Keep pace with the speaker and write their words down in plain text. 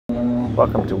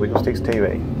Welcome to Wiggle Sticks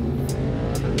TV.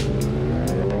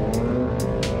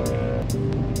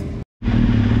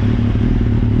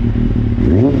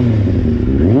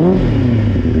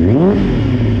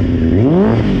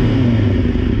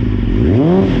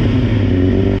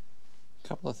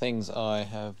 Couple of things I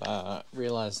have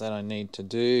realized that I need to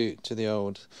do to the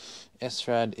old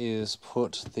SRAD is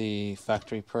put the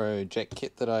Factory Pro jet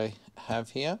kit that I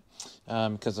have here,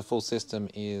 because the full system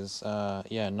is the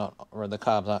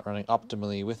carbs aren't running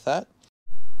optimally with that.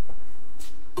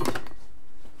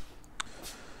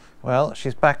 Well,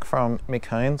 she's back from Mick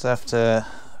Hones after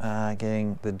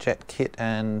getting the jet kit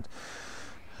and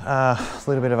a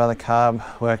little bit of other carb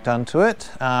work done to it.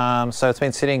 So it's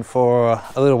been sitting for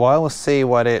a little while. We'll see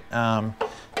what it,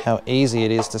 how easy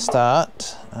it is to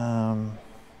start.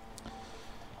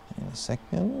 In a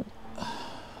second.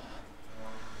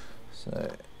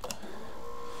 So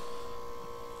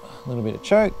a little bit of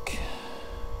choke.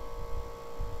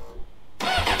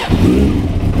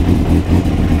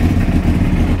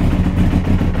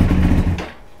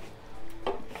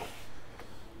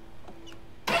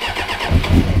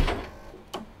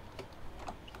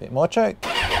 Bit more choke.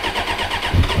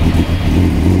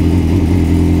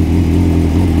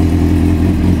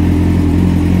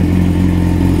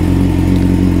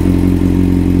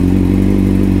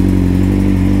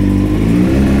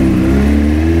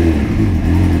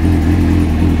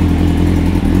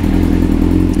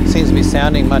 Seems to be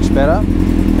sounding much better.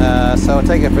 So I'll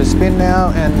take it for a spin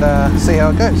now and see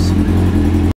how it goes.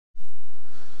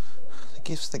 The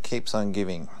gifts that keeps on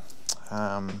giving.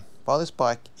 While this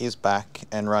bike is back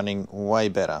and running way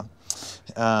better,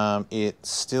 it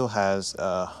still has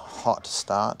a hot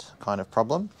start kind of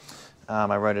problem.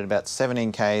 I rode it about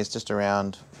 17 Ks, just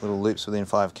around little loops within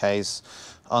 5 Ks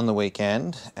on the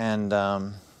weekend, and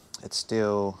it's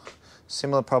still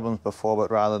similar problems before,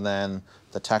 but rather than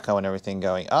the tacho and everything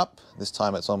going up, this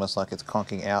time it's almost like it's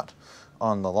conking out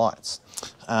on the lights.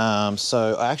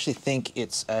 So I actually think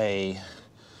it's a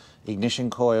ignition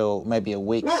coil, maybe a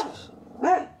weak.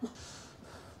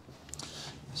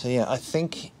 So yeah, I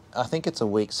think it's a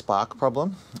weak spark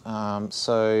problem.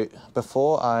 So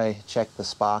before I check the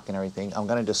spark and everything, I'm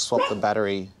going to just swap the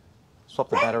battery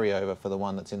over for the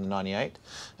one that's in the 98,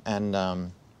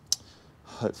 and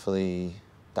hopefully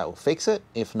that will fix it.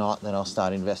 If not, then I'll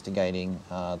start investigating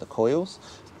the coils.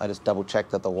 I just double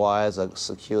check that the wires are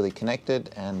securely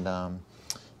connected and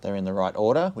they're in the right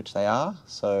order, which they are.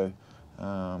 So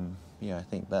yeah, I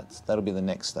think that'll be the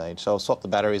next stage. So I'll swap the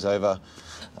batteries over,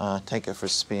 take it for a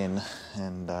spin,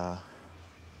 and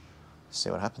see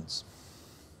what happens.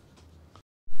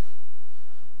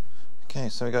 Okay,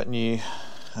 so we got new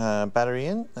battery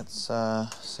in. Let's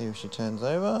see if she turns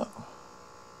over.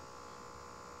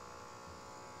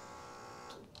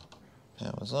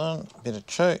 Power's on, bit of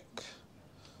choke.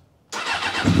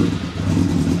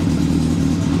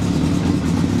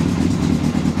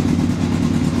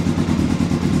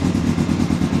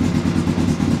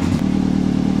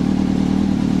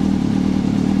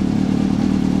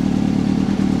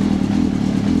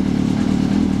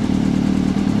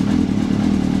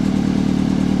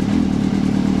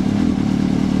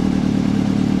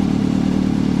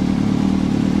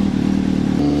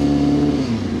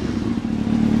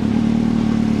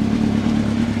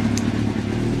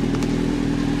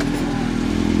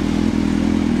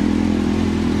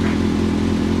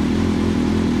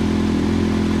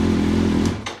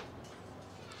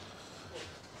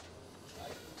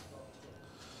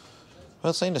 Well,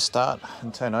 it seemed to start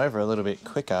and turn over a little bit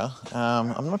quicker.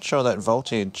 I'm not sure that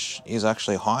voltage is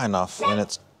actually high enough when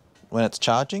it's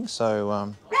charging, so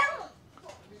I'll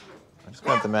just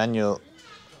grab the manual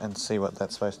and see what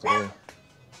that's supposed to do.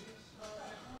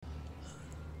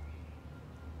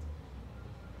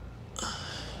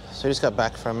 So we just got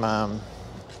back from about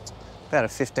a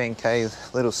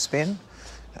 15K little spin.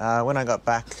 When I got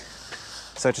back,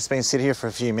 so it's just been sitting here for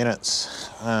a few minutes.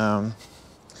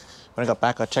 When I got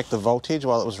back, I checked the voltage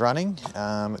while it was running.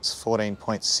 It's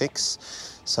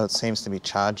 14.6, so it seems to be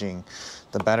charging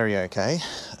the battery okay.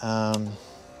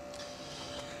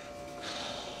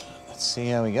 Let's see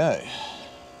how we go.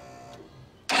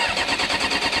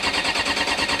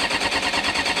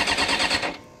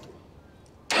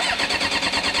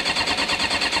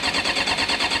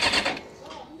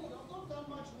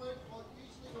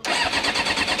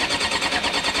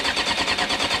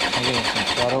 I'm getting some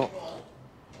throttle.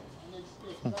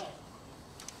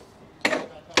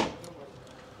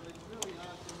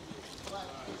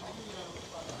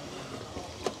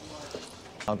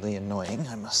 Oddly annoying,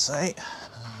 I must say.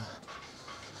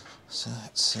 So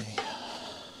let's see.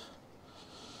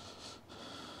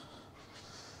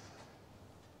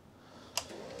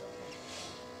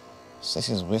 So this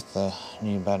is with the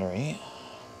new battery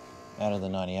out of the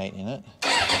 98 in it.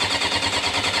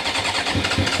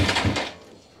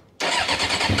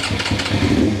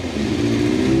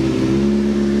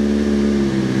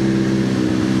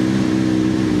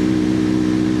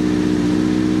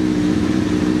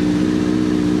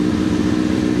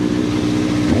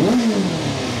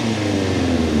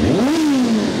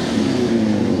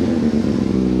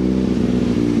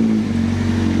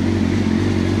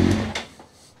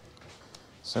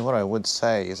 So what I would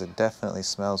say is it definitely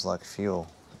smells like fuel.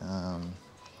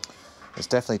 It's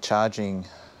definitely charging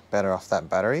better off that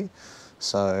battery.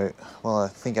 So, well, I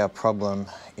think our problem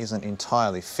isn't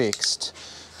entirely fixed.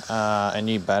 A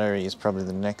new battery is probably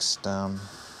the next, the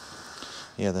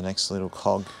next little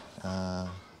cog. The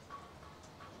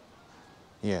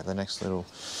next little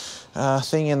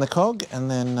thing in the cog,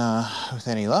 and then with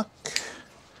any luck,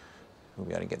 we'll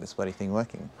be able to get this bloody thing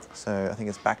working. So I think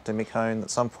it's back to Mick at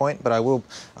some point, but I will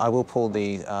pull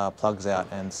the plugs out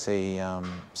and see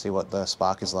what the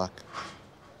spark is like.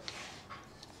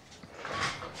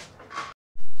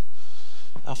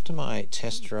 After my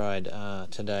test ride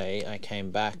today, I came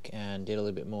back and did a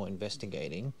little bit more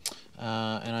investigating,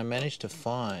 and I managed to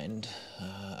find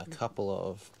a couple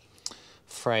of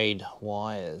frayed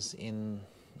wires in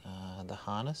the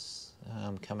harness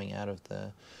coming out of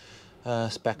the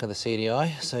back of the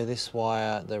CDI. So this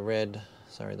wire, the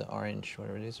orange,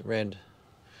 whatever it is, red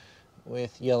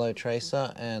with yellow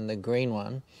tracer, and the green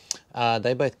one,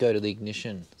 they both go to the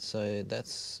ignition. So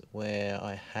that's where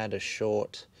I had a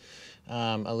short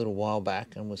a little while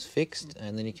back and was fixed.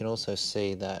 And then you can also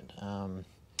see that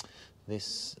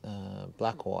this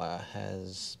black wire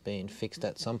has been fixed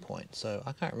at some point. So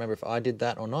I can't remember if I did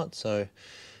that or not. So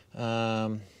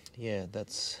yeah,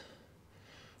 that's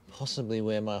possibly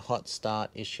where my hot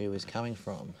start issue is coming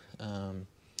from.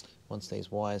 Once these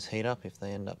wires heat up, if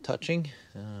they end up touching,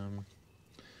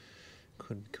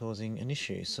 could causing an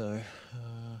issue. So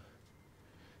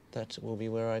that will be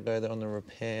where I go on the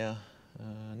repair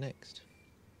next.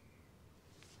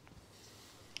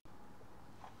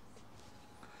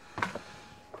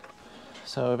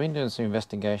 So I've been doing some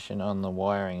investigation on the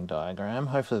wiring diagram.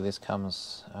 Hopefully this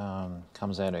comes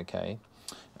out okay.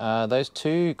 Those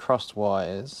two crossed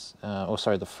wires,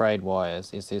 the frayed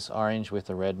wires, is this orange with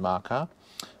a red marker,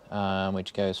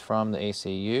 which goes from the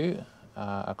ECU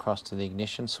across to the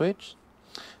ignition switch.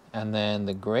 And then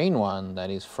the green one that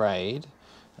is frayed,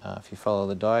 if you follow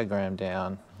the diagram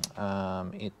down,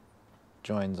 it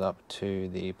joins up to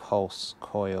the pulse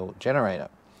coil generator.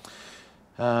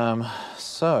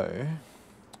 So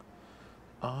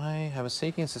I have a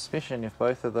seeking suspicion if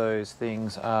both of those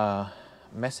things are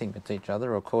messing with each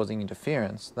other or causing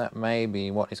interference, that may be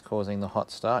what is causing the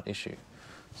hot start issue.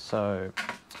 So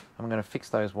I'm going to fix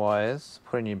those wires,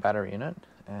 put a new battery in it,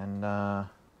 and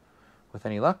with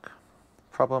any luck,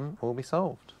 problem will be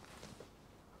solved.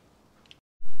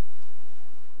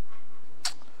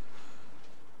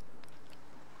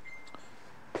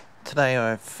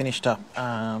 Today I finished up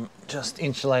just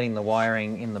insulating the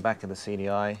wiring in the back of the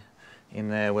CDI in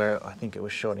there where I think it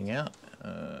was shorting out,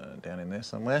 down in there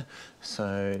somewhere.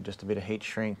 So just a bit of heat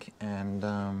shrink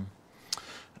and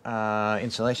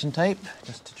insulation tape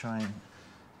just to try and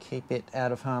keep it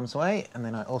out of harm's way. And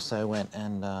then I also went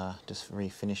and just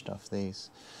refinished off these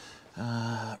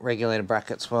regulator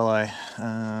brackets while I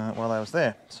was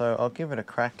there. So I'll give it a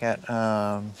crack at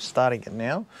starting it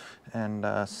now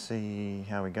and see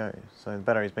how we go. So the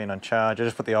battery's been on charge. I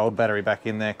just put the old battery back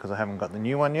in there because I haven't got the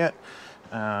new one yet,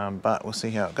 but we'll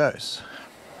see how it goes.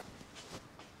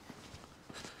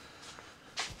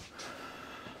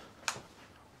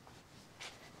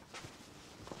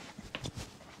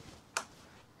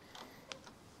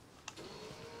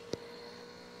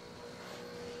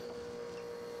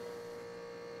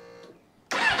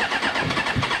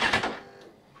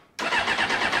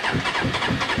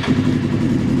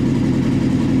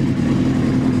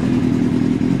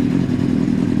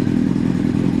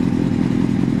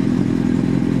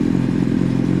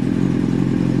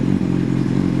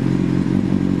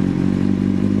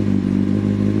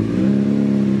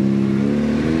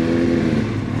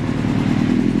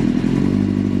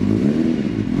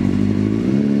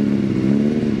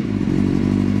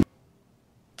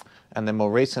 And then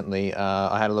more recently,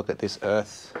 I had a look at this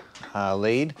earth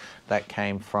lead that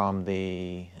came from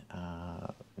the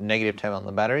negative terminal on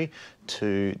the battery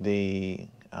to the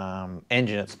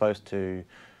engine it's supposed to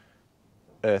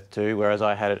earth to, whereas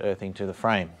I had it earthing to the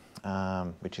frame,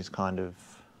 which is kind of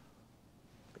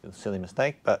a silly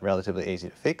mistake, but relatively easy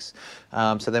to fix.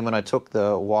 So then when I took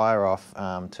the wire off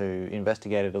to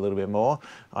investigate it a little bit more,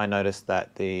 I noticed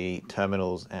that the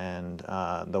terminals and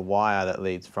the wire that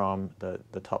leads from the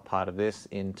top part of this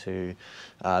into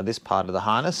this part of the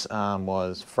harness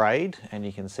was frayed, and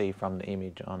you can see from the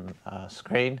image on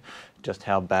screen just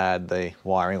how bad the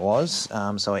wiring was.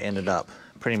 So I ended up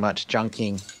pretty much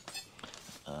junking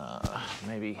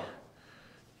maybe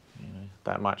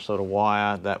that much sort of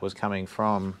wire that was coming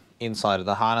from inside of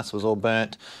the harness was all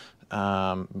burnt.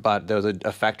 But there was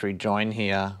a factory join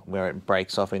here where it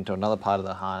breaks off into another part of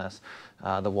the harness.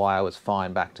 The wire was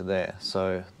fine back to there.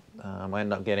 So I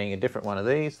ended up getting a different one of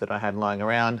these that I had lying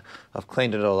around. I've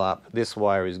cleaned it all up. This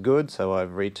wire is good, so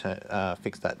I've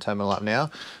fixed that terminal up now.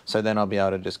 So then I'll be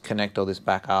able to just connect all this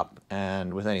back up,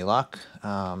 and with any luck,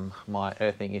 my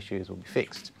earthing issues will be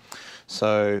fixed.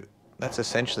 So that's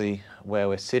essentially where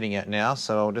we're sitting at now.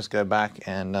 So I'll just go back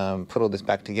and put all this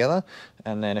back together,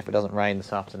 and then if it doesn't rain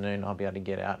this afternoon, I'll be able to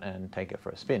get out and take it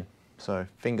for a spin. So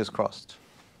fingers crossed.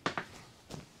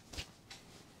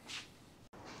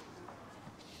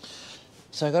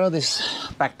 So I got all this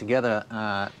back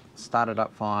together, started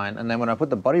up fine, and then when I put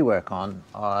the bodywork on,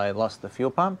 I lost the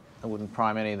fuel pump. I wouldn't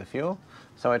prime any of the fuel.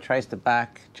 So I traced it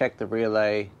back, checked the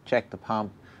relay, checked the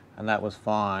pump, and that was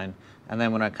fine. And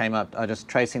then when I came up, I just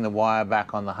tracing the wire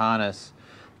back on the harness,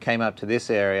 came up to this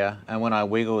area, and when I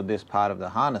wiggled this part of the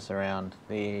harness around,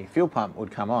 the fuel pump would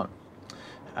come on,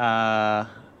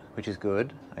 which is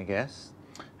good, I guess.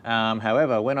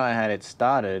 However, when I had it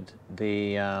started,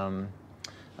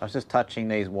 I was just touching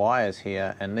these wires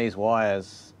here, and these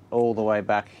wires all the way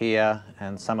back here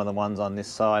and some of the ones on this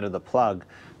side of the plug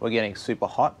were getting super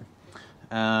hot.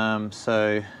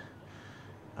 So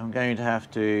I'm going to have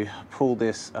to pull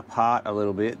this apart a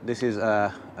little bit. This is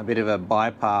a bit of a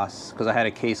bypass because I had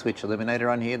a key switch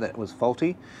eliminator on here that was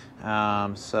faulty.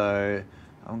 So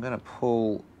I'm going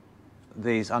to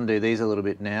undo these a little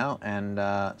bit now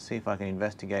and see if I can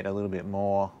investigate a little bit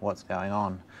more what's going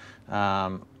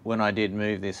on. When I did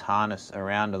move this harness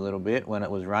around a little bit when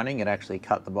it was running, it actually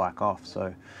cut the bike off.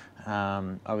 So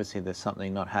obviously there's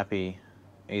something not happy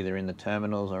either in the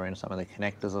terminals or in some of the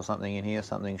connectors or something in here,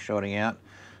 something shorting out.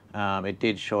 It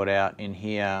did short out in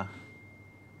here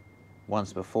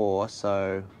once before,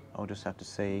 so I'll just have to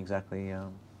see exactly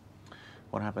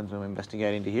what happens when we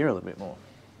investigate into here a little bit more.